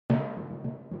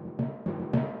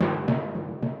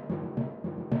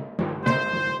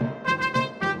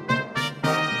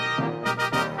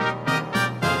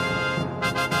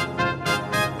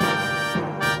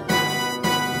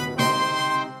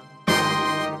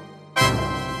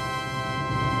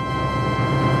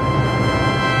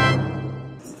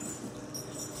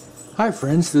Hi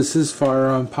friends, this is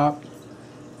FirearmPop,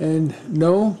 and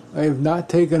no, I have not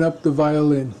taken up the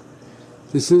violin.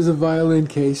 This is a violin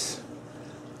case.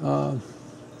 I'm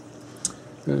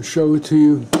going to show it to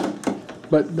you,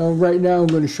 but no, right now I'm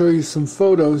going to show you some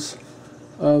photos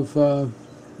of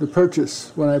the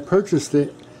purchase, when I purchased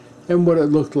it, and what it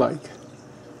looked like.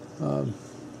 And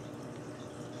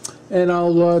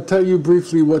I'll tell you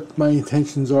briefly what my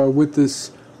intentions are with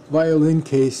this violin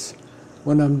case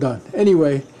when I'm done.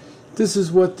 Anyway, this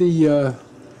is what the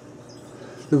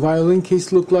violin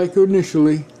case looked like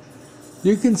initially.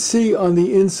 You can see on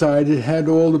the inside it had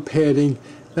all the padding.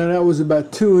 Now that was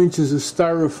about 2 inches of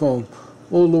styrofoam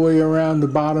all the way around the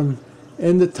bottom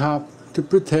and the top to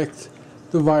protect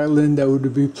the violin that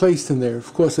would be placed in there.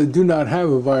 Of course, I do not have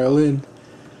a violin.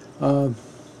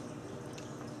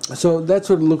 So that's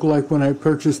what it looked like when I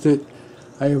purchased it.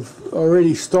 I have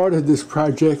already started this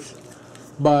project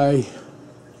by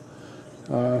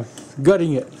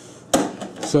gutting it.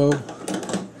 So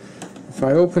if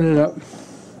I open it up,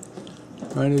 I'm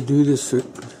trying to do this with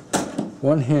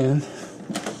one hand,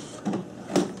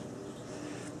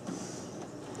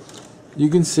 you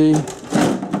can see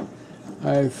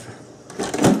I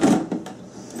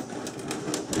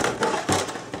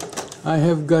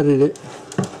have gutted it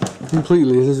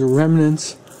completely. There's a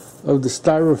remnants of the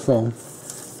styrofoam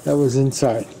that was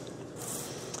inside.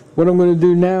 What I'm going to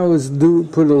do now is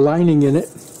put a lining in it,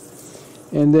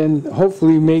 and then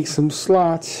hopefully make some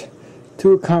slots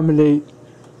to accommodate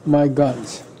my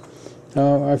guns.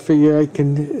 Now I figure I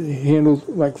can handle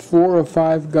like 4 or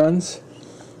 5 guns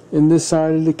in this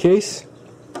side of the case,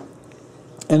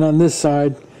 and on this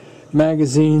side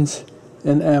magazines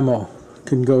and ammo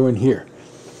can go in here.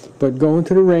 But going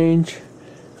to the range,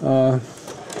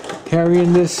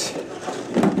 carrying this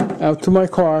out to my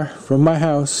car from my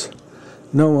house,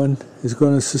 no one is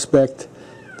going to suspect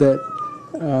that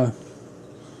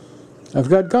I've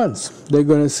got guns. They're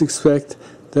going to suspect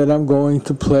that I'm going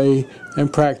to play and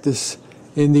practice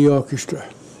in the orchestra.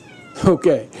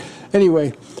 Okay,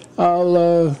 anyway,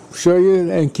 I'll show you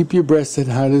and keep you abreast of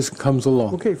how this comes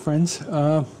along. Okay, friends,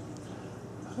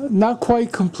 not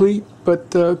quite complete, but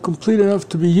complete enough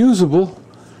to be usable.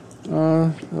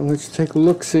 Let's take a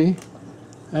look-see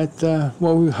at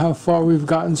how far we've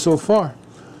gotten so far.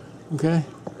 Okay,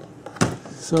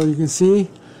 so you can see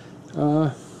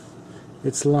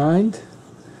it's lined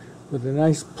with a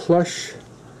nice plush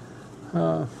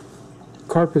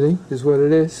carpeting is what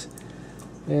it is,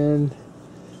 and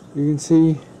you can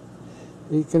see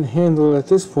you can handle at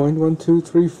this point 1, 2,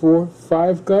 3, 4,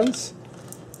 5 guns,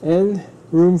 and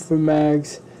room for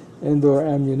mags and or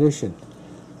ammunition.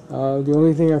 The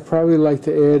only thing I probably like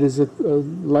to add is a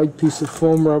light piece of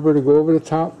foam rubber to go over the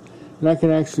top, and I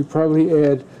can actually probably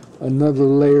add another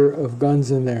layer of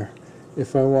guns in there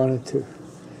if I wanted to.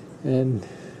 And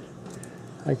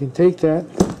I can take that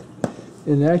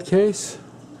in that case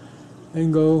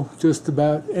and go just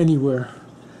about anywhere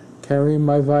carrying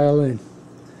my violin.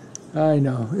 I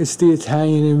know, it's the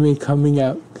Italian in me coming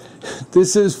out.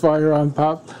 This is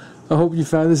FirearmPop. I hope you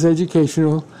found this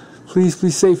educational. Please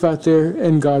be safe out there,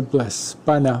 and God bless.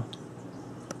 Bye now.